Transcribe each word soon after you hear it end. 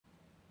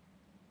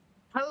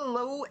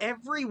Hello,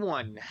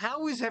 everyone.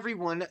 How is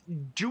everyone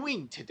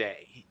doing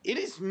today? It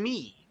is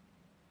me.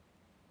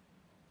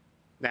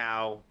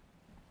 Now,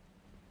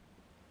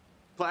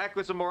 back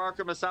with some more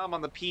Arkham Asylum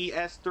on the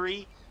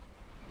PS3.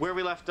 Where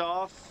we left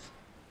off,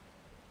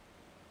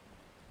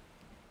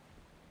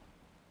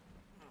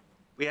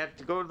 we had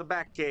to go to the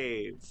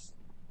Batcave.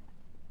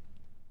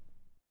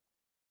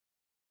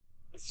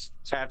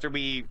 After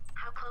we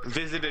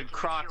visited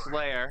Croc's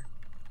lair.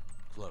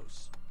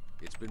 Close.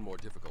 It's been more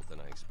difficult than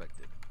I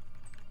expected.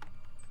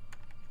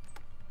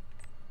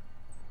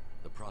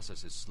 The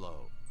process is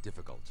slow,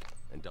 difficult,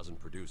 and doesn't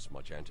produce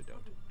much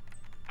antidote.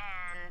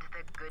 And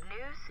the good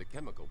news? The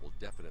chemical will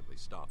definitely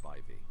stop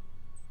Ivy.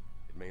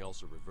 It may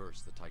also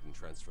reverse the Titan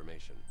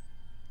transformation.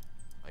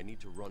 I need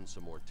to run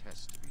some more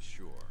tests to be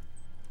sure.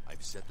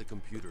 I've set the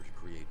computer to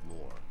create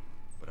more,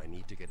 but I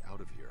need to get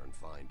out of here and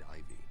find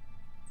Ivy.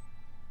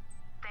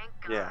 Thank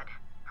God. Yeah.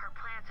 Her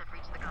plants have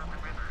reached the Gotham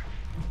River.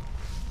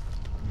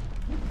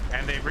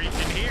 And they've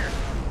reached in here.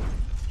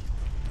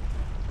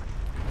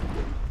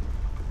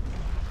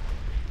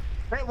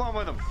 Hit one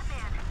with them.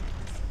 Batman!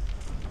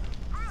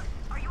 Bruce,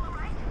 are you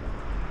alright?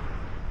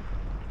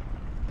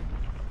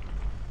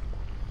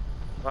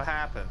 What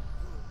happened?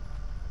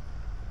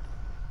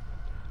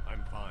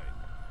 I'm fine.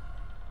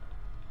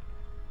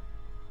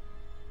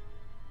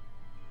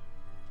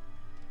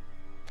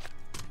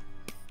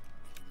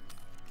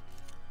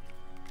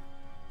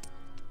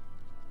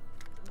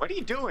 What are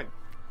you doing?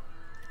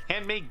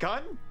 Handmade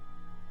gun?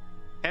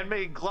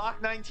 Handmade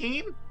Glock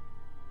 19?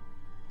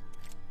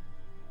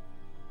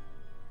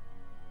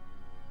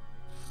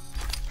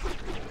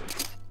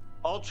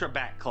 Ultra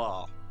Bat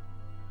Claw.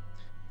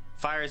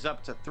 Fires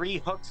up to 3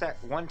 hooks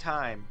at one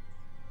time.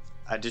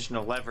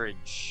 Additional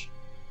leverage.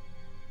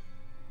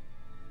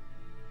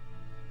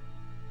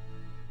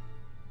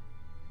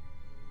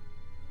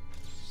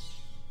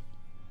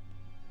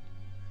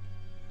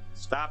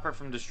 Stop her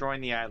from destroying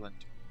the island.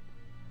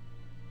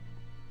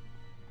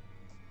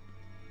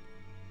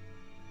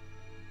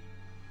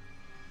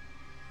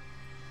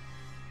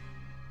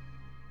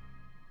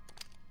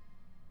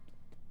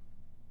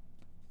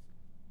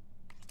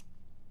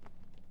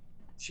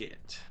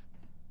 Shit.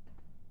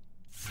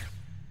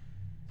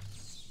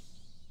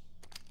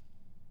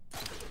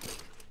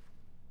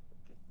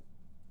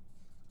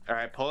 All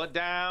right, pull it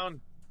down.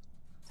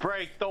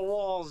 Break the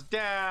walls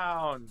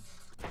down.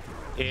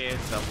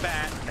 It's a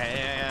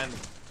Batman.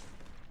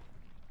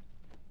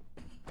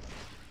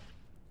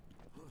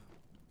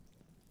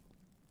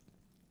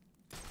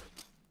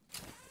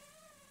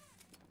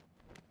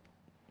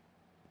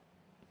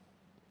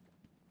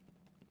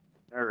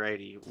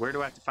 Alrighty, where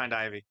do I have to find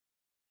Ivy?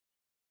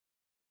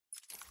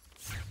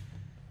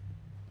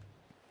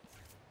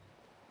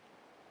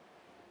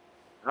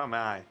 Oh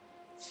my.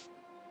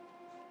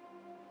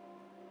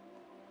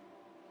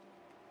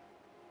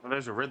 Well,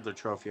 there's a Riddler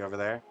trophy over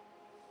there.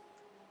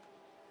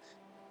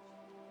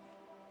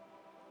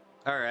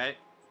 Alright,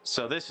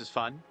 so this is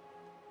fun.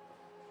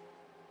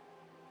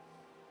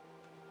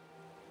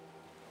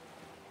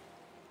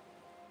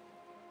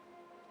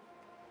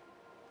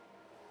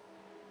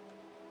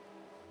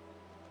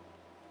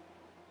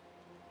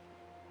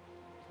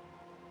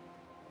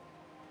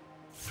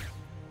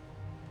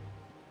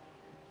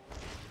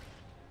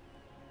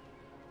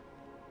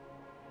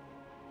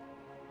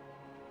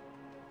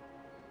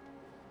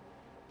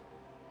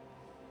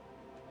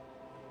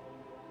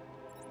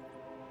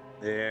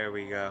 There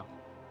we go.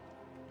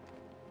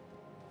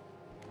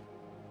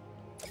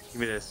 Give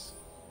me this.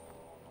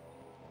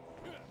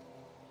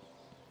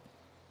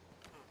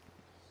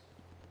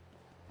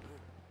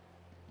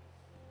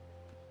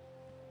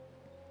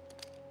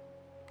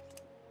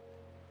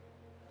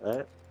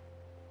 What?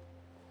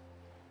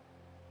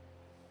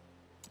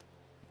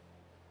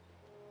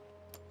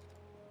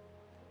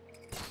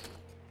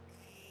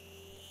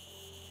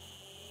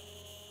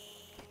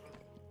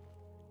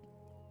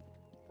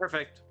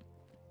 Perfect.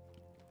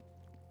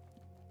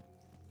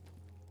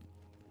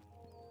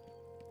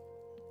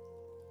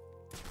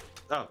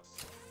 Oh.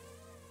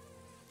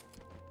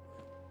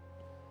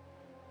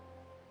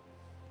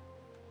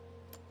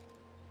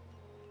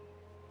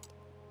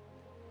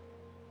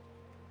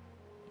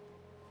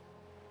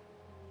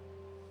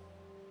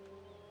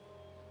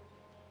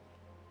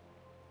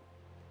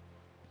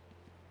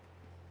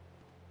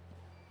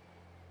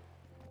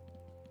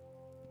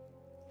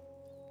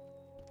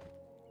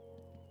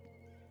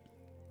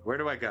 Where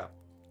do I go?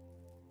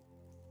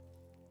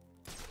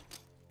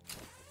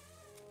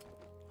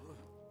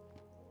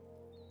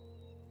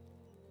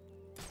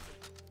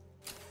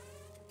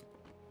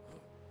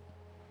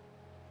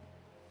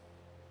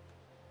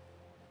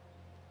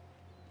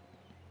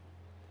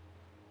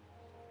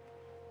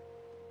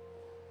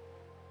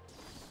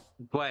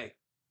 Play.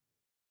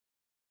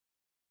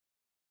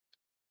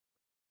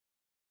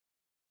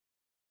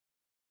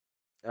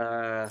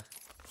 Uh.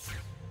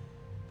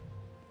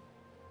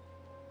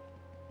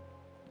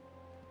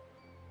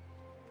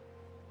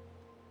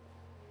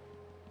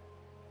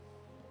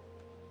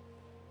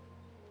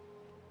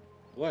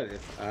 What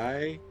if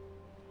I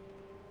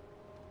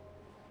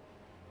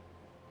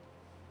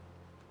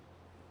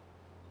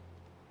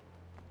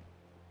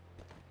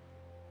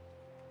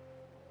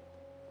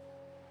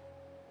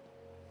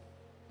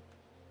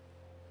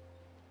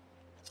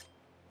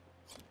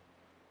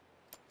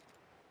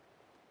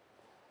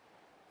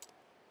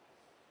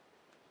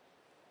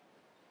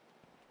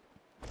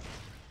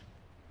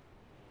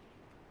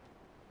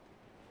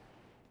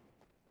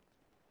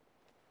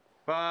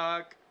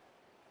Fuck.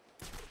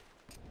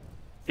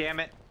 Damn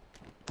it.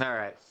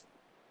 Alright.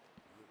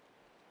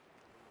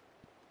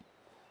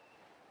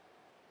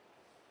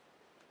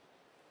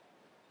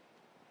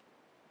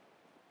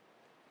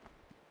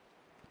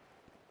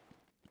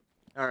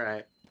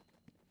 Alright.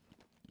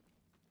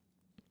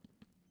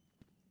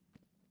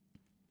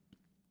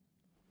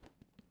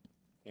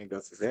 Can't go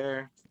through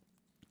there.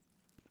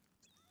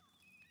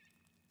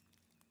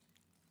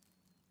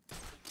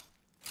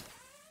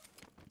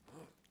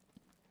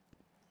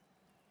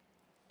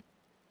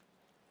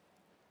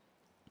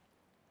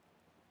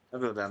 I'll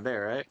go down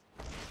there, right?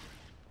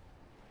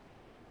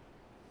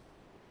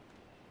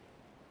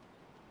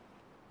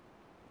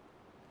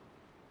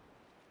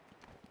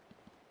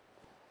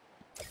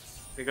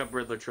 Pick up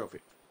Riddler trophy.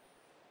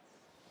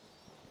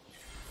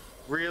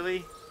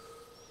 Really?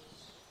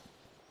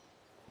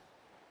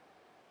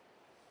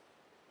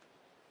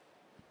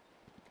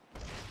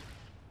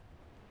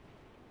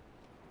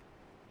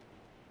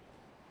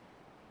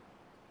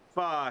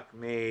 Fuck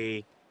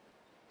me.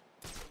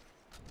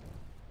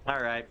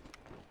 Alright.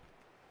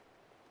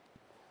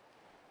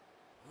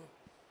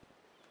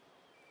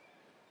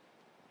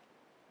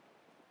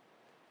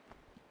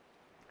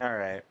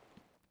 Alright.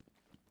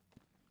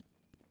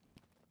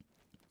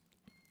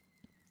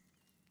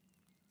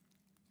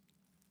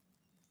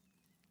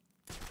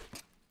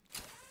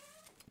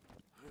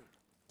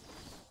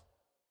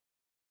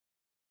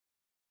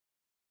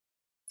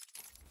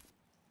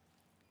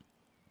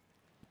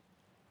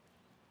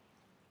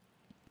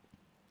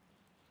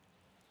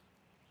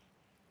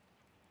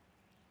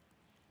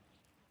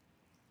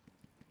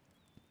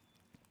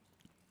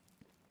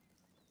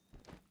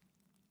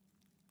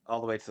 All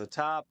the way to the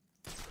top.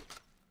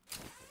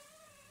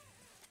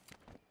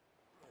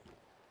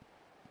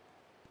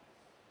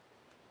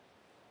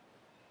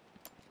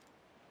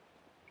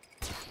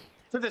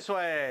 To this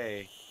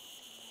way.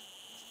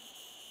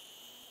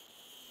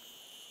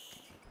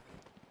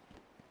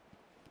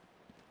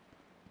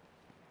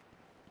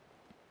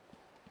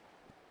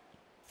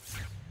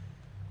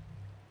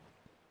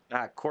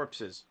 Ah,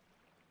 corpses.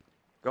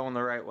 Going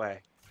the right way.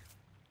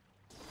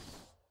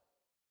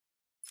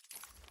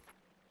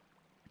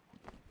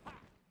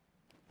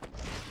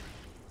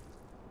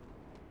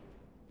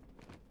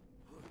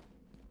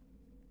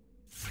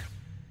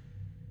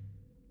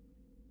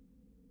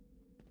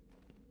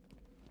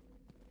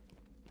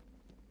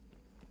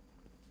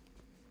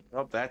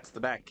 Oh, that's the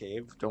back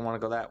cave. Don't want to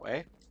go that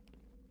way.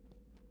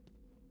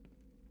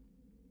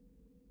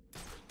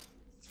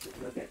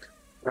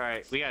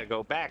 Alright, we gotta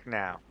go back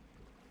now.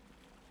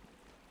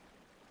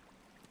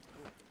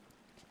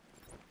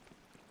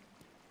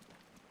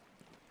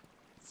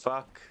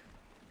 Fuck.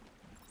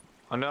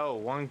 Oh no,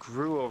 one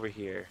grew over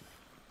here.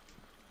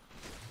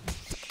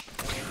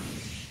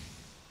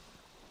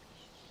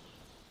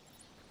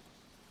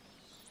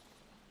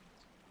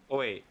 Oh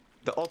wait,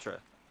 the Ultra.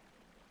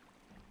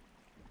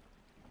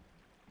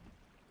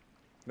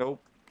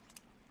 Nope.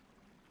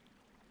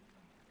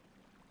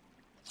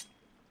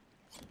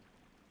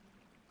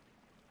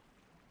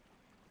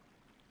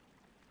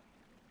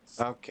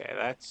 Okay,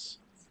 that's...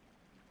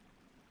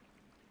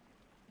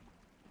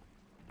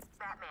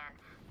 Batman,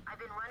 I've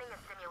been running a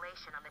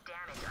simulation on the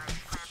damage Ice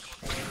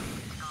plants will do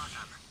to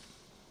Gotham.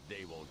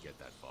 They won't get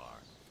that far.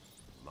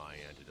 My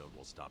antidote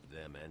will stop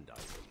them and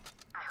Ivy.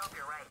 I hope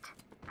you're right.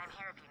 I'm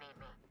here if you need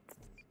me.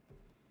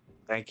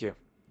 Thank you.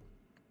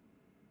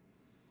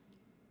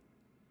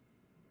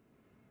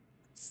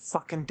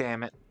 Fucking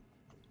damn it.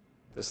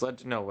 This led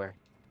to nowhere.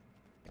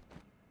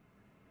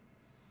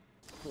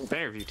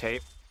 Interview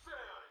tape.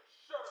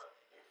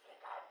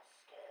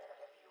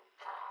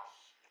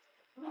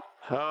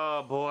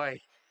 Oh boy.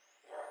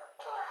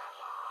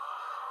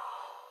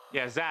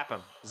 Yeah, zap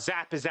him.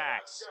 Zap his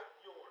ass.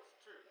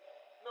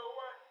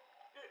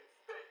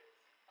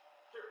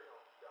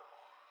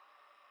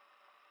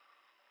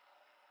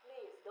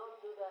 Please don't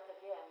do that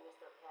again,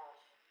 Mr.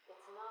 Cash.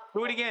 It's not.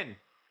 Do it again.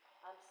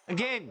 I'm sorry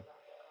Again. about the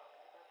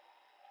comment,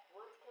 but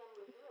what can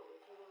we do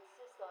if you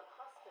insist on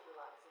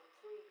hospitalizing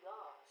 3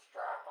 dogs?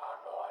 Strap on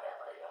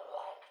whatever you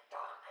like,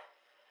 Doc.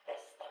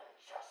 This thing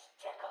just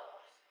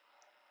tickles.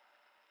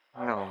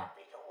 I'm No.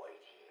 happy to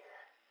wait here.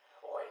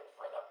 Wait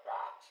for the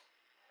bat.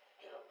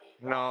 He'll be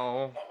back,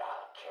 No. and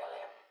I'll kill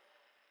him.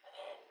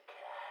 Then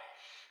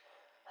Cash.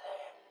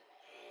 Then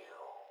you.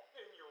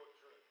 In your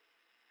dream.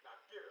 Now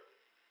get him.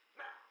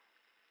 Now.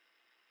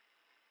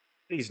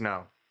 Please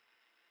no.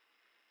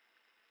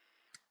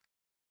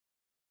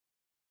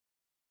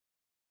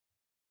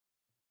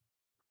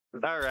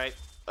 Alright.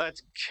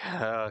 Let's...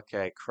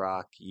 Okay,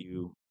 Croc,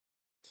 you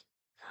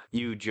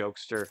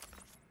jokester.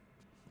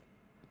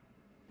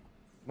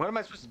 What am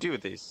I supposed to do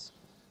with these?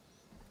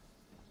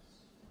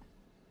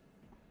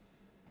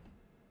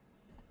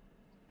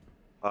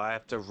 Oh, I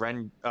have to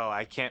Oh,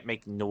 I can't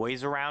make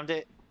noise around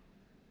it?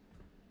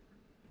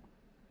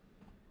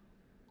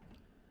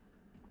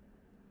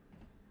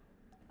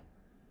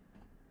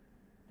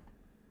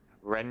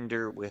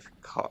 Render with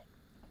car.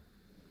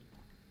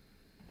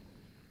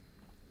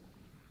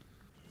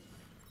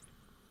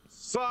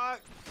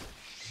 Fuck!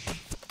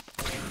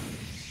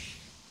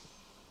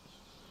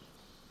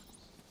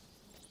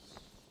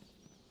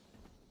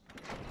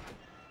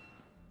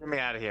 Get me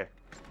out of here.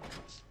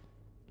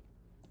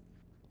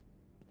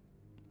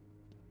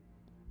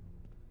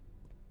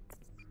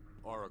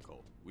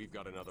 Oracle, we've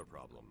got another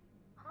problem.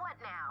 What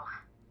now?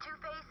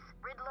 Two-Face?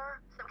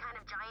 Riddler? Some kind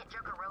of giant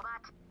Joker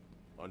robot?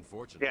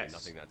 Unfortunately, Yes.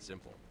 nothing that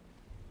simple.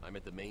 I'm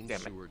at the main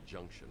Damn it. sewer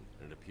junction,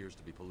 and it appears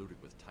to be polluted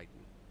with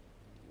Titan.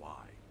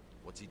 Why?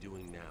 What's he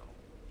doing now?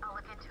 I'll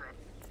look into it.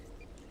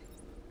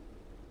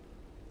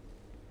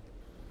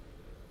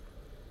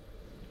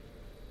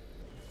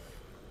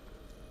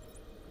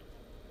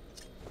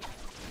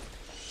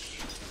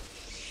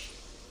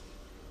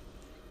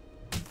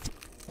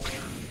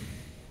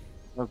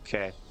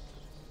 Okay.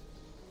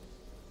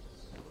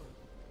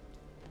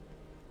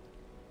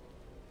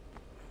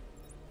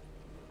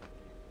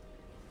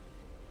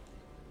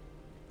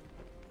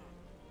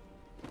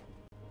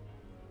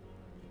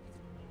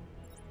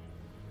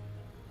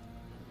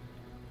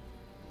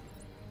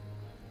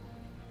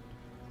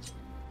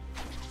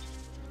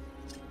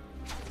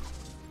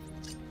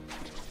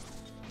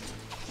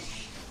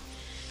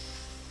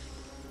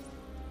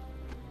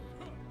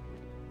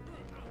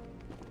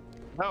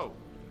 No.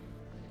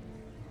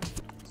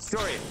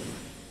 Destroy it.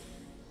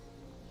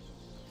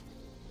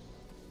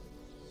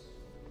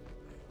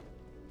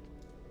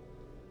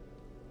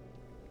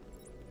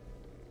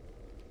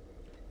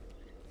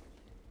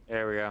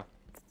 There we go.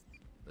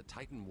 The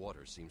Titan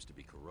water seems to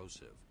be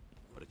corrosive,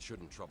 but it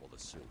shouldn't trouble the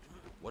suit.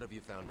 What have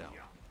you found out?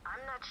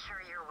 I'm not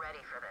sure you're ready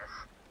for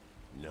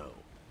this. No,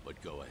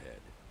 but go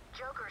ahead.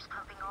 Joker's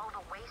pumping all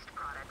the waste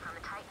product from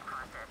the Titan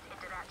process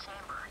into that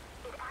chamber.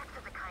 It acts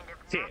as a kind of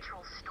Shit.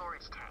 natural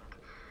storage tank.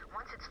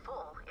 Once it's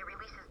full, it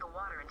releases the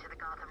water into the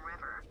Gotham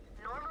River.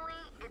 Normally,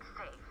 it's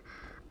safe,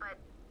 but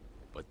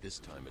But this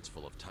time it's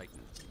full of Titan.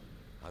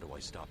 How do I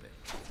stop it?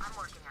 I'm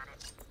working on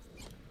it.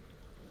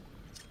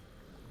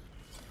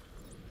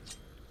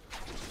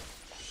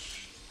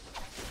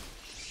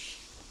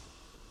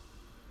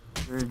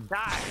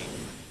 Die.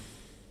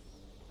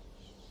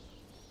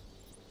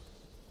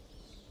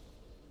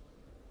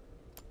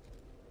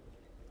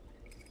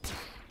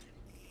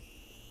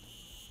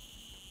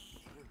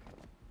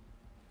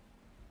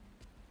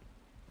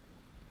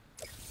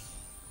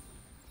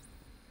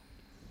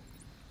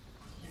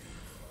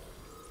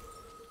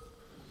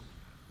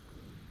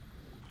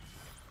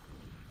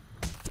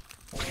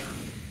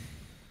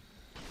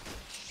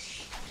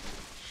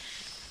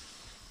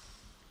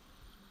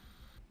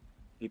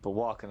 People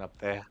walking up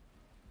there.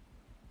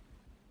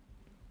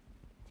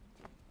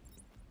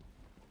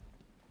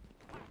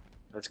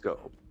 Let's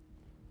go.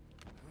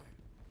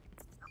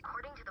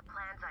 According to the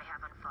plans I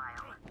have on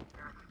file,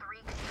 there are 3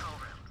 control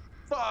rooms.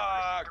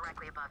 Fuck!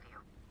 Directly above you.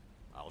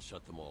 I'll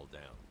shut them all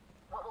down.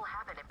 What will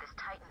happen if this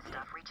Titan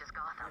stuff reaches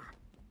Gotham?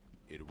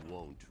 It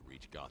won't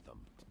reach Gotham.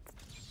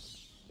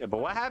 Yeah,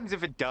 but what happens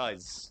if it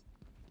does?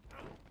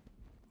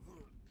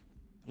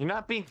 You're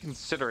not being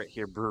considerate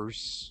here,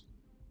 Bruce.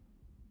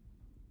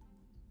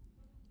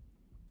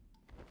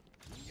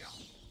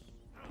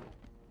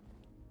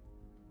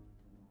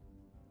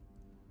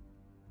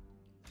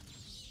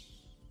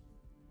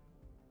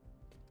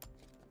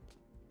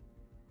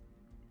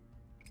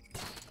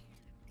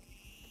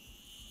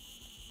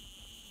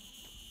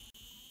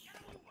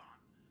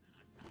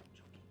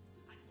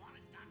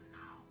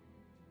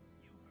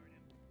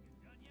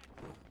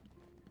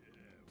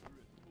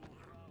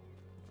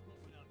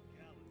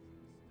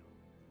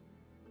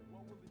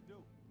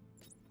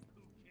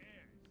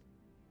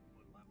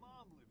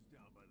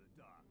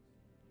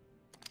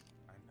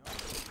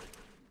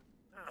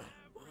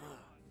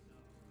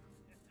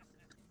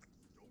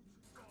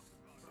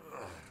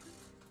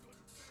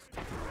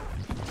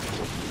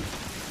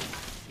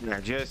 Yeah,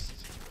 just...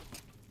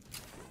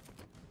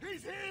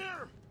 He's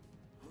here!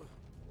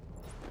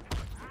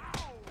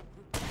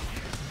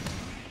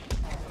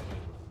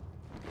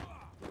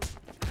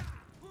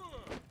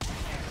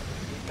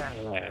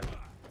 Don't let him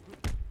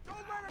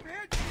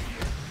hit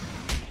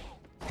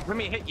you! Let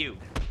me hit you.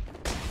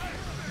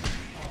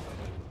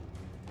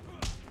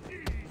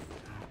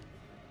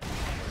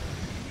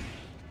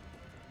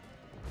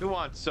 Who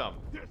wants some?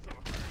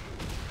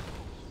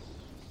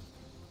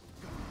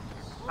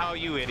 Oh,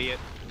 you idiot.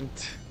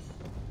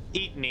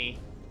 Eat me.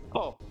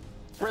 Oh,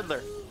 Riddler.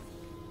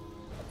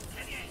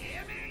 Can you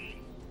hear me?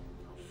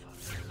 Oh,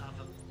 for the love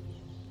of...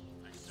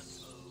 I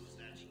suppose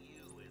that's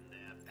you in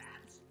there,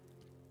 Bats.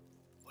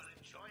 Well,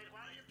 enjoy it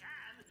while you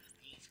can.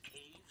 These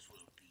caves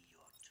will be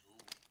your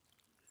tomb.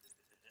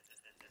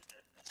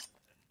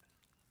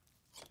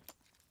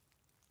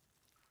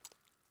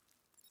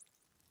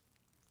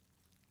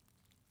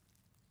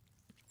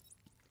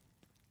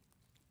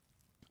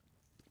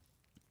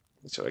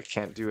 So I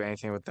can't do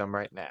anything with them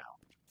right now.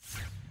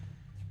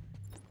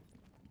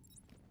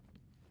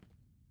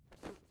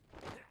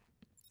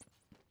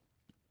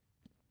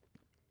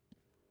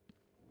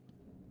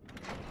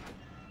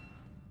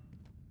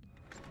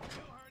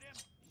 You heard him!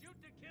 Shoot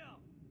to kill!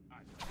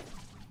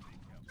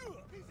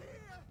 He's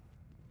here!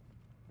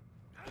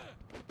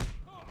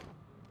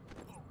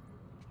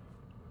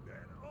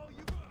 Then all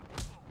you...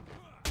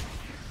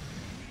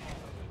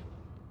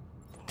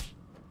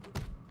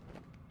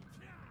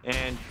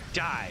 And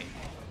die.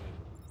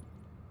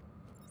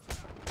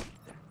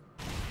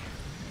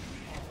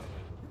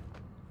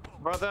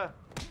 Brother.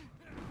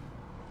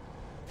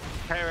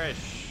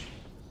 Perish.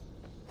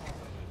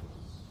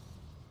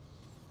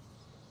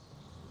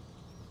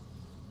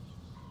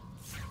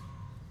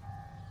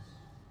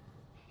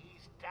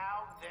 He's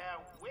down there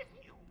with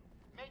you,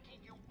 making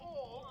you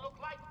all look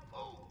like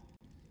fools.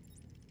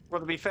 Well,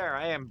 to be fair,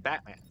 I am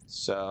Batman,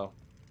 so...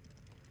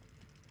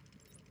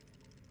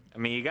 I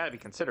mean, you gotta be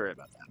considerate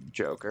about that,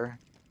 Joker.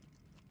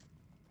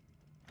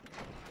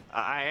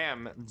 I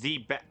am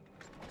the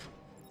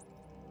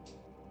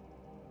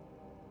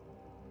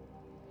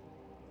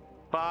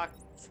Fuck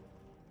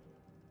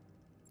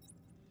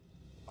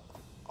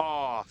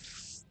off.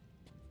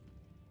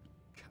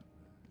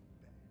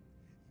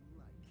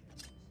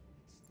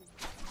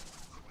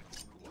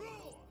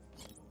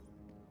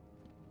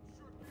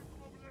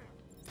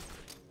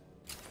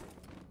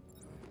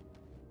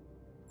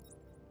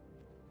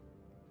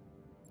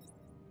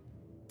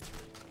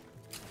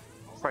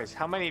 Christ,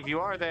 how many of you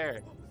are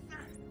there?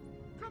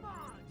 Come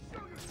on, show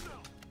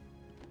yourself.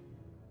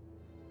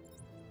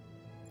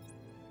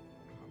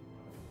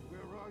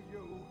 Where are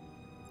you?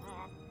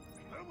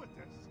 Hell with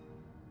this.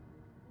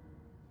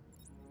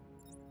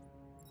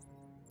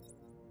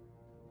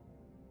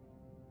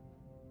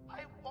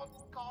 I want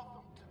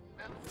Gotham to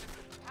melt in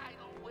a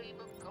tidal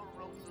wave of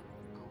corrosive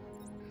goo.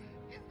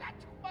 Is that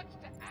too much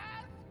to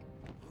ask?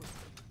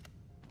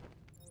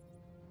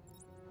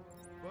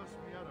 Bust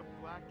me out of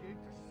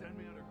Blackgate to send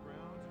me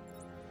underground.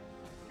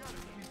 Gotta be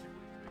easy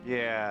with me.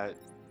 Yeah.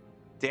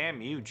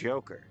 Damn you,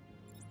 Joker.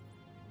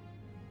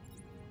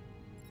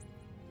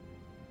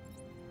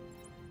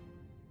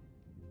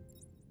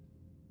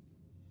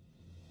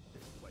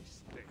 This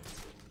place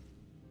stinks.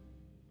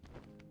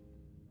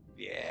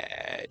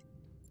 Yeah.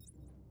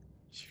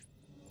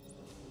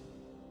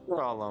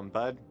 We're all alone,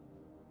 bud.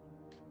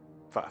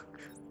 Fuck.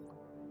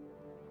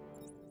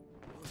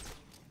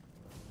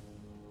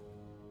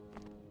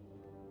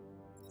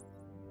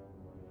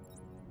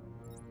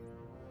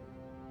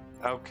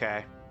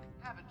 Okay.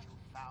 Haven't you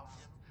found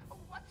him?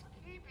 What's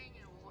keeping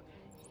you?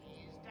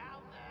 He's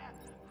down there.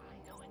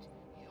 I know it.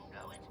 You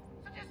know it.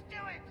 So just do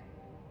it.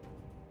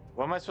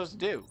 What am I supposed to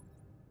do?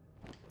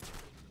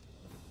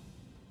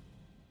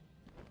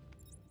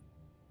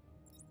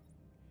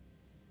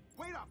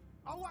 Wait up!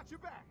 I'll watch your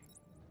back.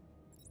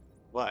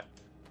 What?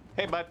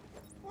 Hey, bud.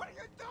 What are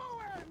you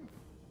doing?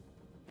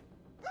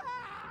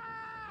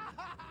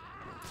 Ah!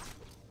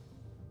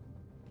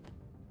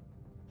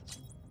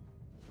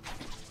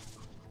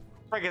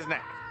 Break his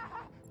neck.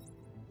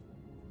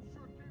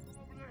 Sure came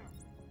from over there.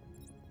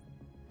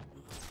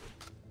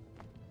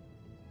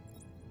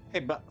 Hey,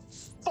 but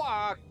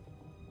fuck!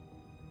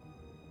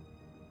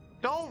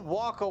 Don't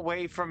walk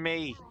away from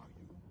me. Where are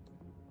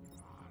you?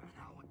 Ah, the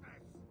hell with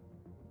this.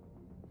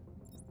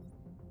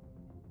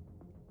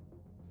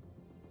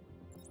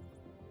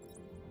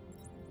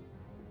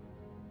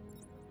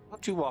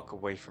 Don't you walk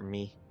away from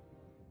me,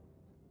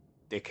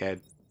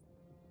 dickhead.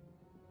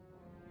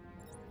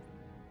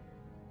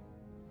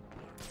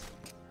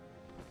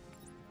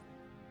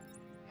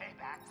 Hey,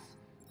 Bats.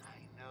 I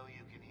know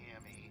you can hear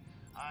me.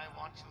 I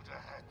want you to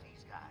hurt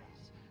these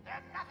guys.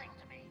 They're nothing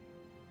to me.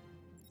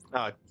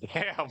 Oh,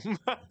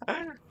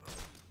 damn.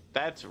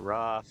 That's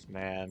rough,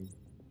 man.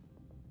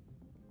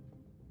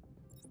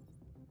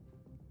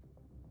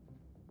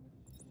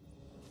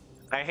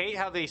 I hate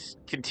how they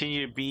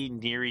continue to be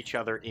near each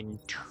other in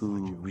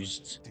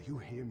twos. Do you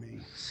hear me?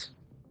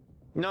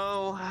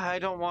 No, I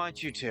don't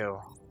want you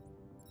to.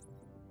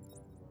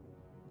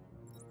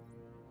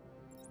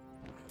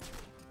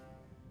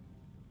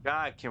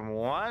 God, can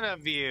one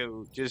of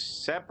you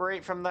just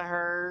separate from the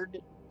herd?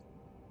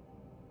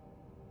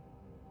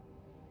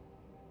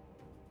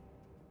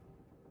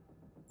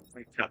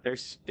 My God, they're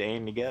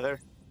staying together.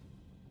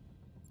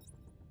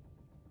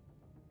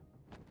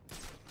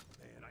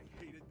 Man, I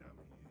hate it down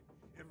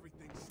here.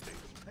 Everything stinks.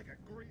 I got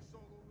grease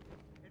all over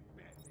me. And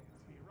Batman's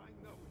here, I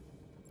know it.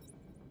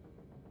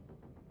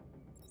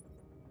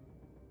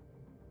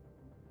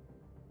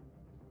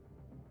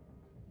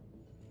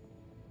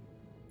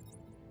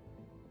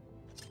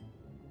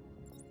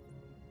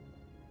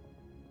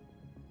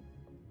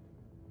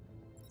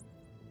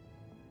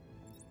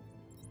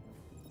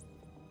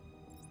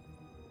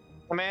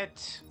 Damn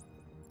it.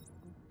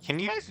 Can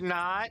you guys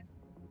not?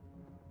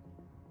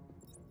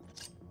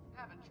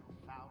 Haven't you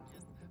found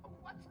him?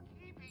 What's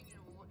keeping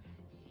you?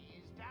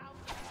 He's down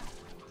there.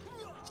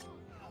 You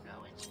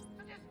know it. So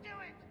just do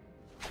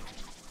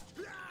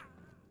it.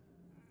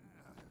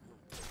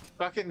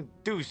 Fucking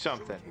do Sure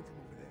something. came from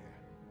over there.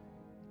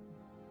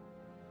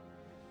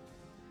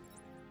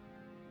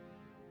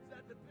 Is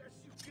that the best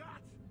you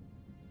got?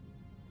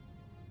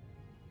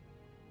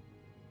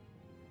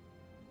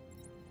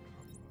 Come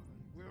on,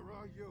 where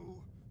are you?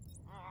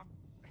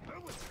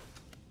 Hell with it.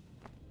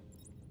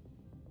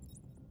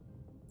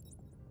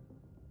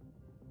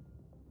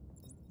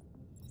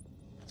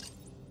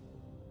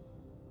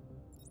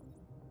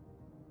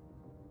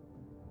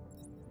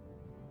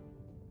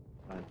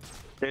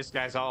 This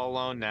guy's all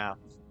alone now.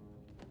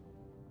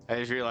 I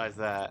just realized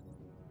that.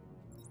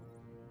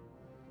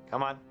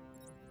 Come on.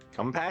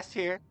 Come past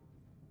here.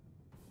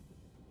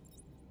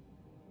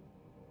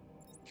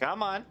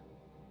 Come on.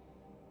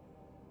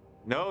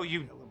 No,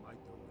 you... What the hell am I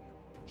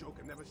doing?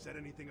 Joker never said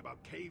anything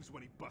about caves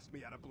when he bust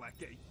me out of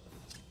Blackgate.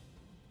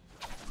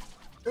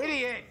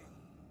 Idiot!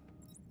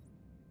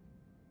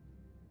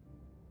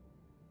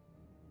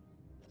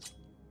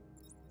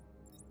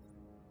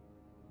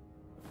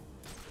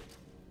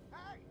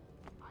 Hey!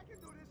 I can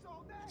do this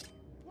all day!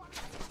 Why do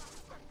you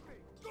expect me?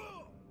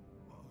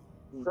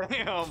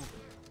 Damn!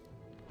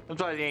 I'm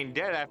sorry they ain't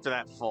dead after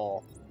that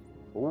fall.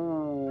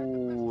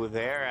 Ooh,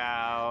 they're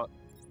out.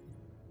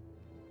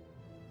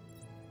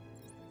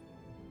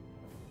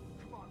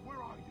 Come on, where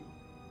are you?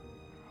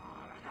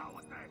 Ah, the hell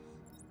with this!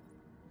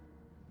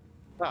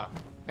 Oh,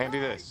 can't do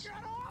this. Get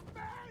off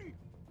me!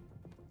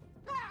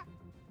 Ah!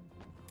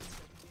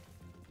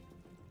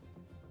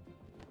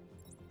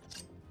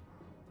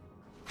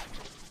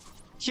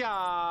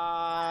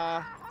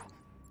 Yeah.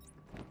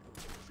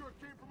 Sure it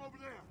came from over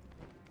there.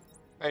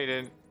 No, you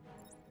didn't.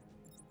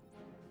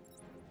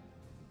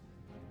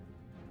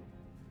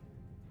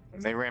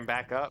 And they ran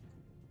back up.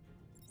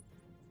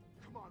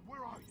 Come on,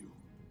 where are you?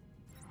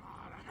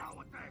 Ah, the hell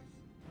with this!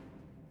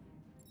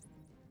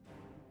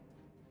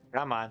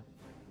 Come on.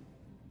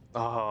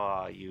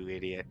 Oh, you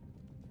idiot.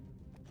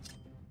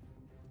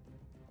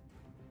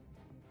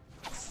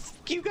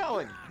 Keep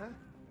going. Huh?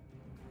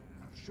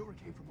 Sure it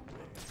came from over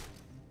there.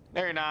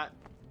 No, you're not.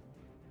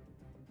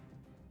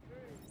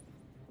 Hey,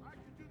 I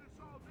can do this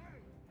all day.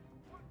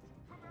 Why don't you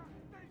come out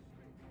and face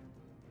me?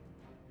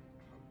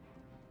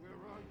 Where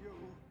are you?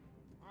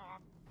 Ah,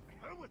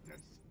 hell with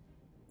this.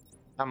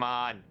 Come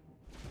on.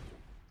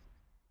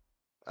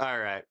 All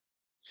right.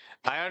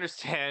 I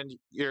understand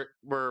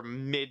we're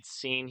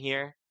mid-scene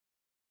here,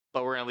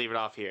 but we're gonna leave it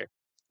off here.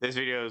 This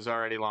video is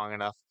already long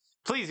enough.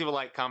 Please leave a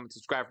like, comment,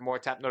 subscribe for more.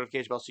 Tap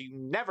notification bell so you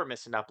never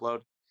miss an upload.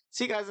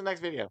 See you guys in the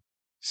next video.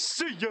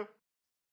 See ya!